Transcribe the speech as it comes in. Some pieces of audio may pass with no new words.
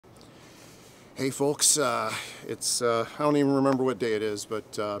Hey folks, it's I don't even remember what day it is,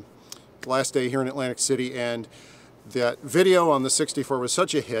 but last day here in Atlantic City, and that video on the 64 was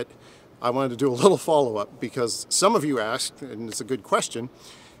such a hit, I wanted to do a little follow-up because some of you asked, and it's a good question,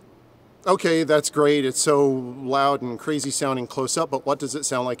 okay, that's great, it's so loud and crazy sounding close up, but what does it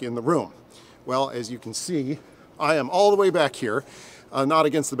sound like in the room? Well, as you can see, I am all the way back here, not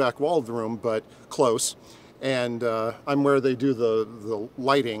against the back wall of the room, but close, and I'm where they do the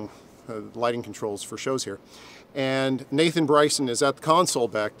lighting controls for shows here. And Nathan Bryson is at the console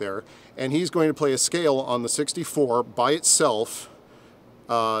back there, and he's going to play a scale on the 64 by itself,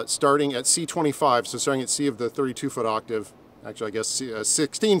 starting at C25, so starting at C of the 32-foot octave, actually I guess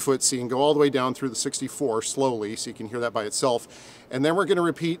 16-foot C, and go all the way down through the 64 slowly, so you can hear that by itself. And then we're going to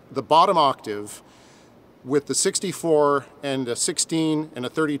repeat the bottom octave with the 64 and a 16 and a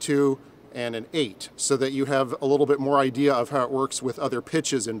 32 and an 8, so that you have a little bit more idea of how it works with other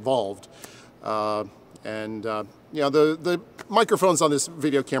pitches involved. You know, the microphones on this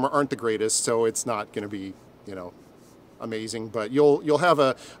video camera aren't the greatest, so it's not going to be, you know, amazing, but you'll have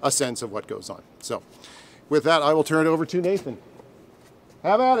a sense of what goes on. So with that, I will turn it over to Nathan.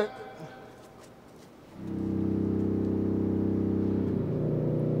 Have at it.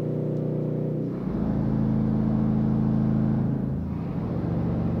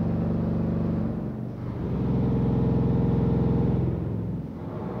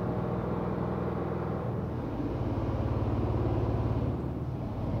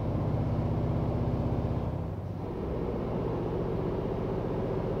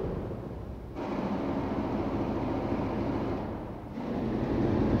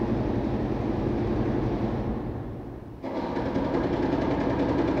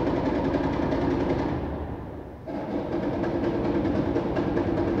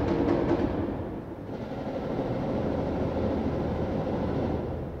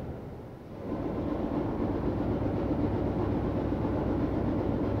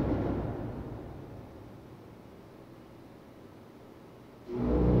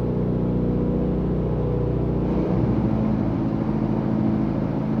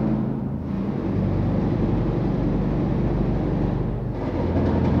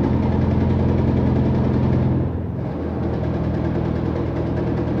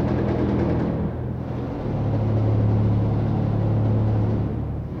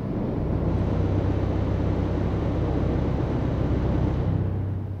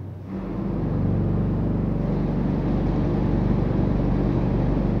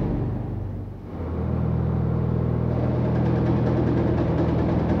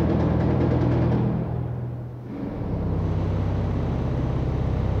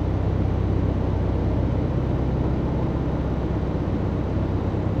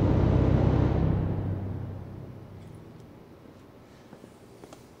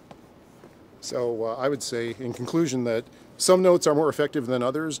 So I would say, in conclusion, that some notes are more effective than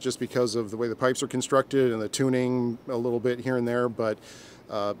others just because of the way the pipes are constructed and the tuning a little bit here and there, but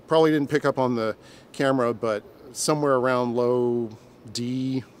probably didn't pick up on the camera, but somewhere around low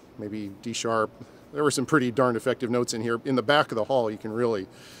D, maybe D sharp, there were some pretty darn effective notes in here. In the back of the hall, you can really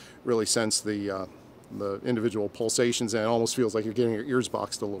sense the individual pulsations, and it almost feels like you're getting your ears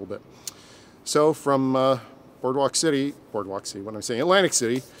boxed a little bit. So from Atlantic City,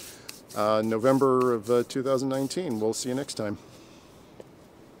 November of 2019. We'll see you next time.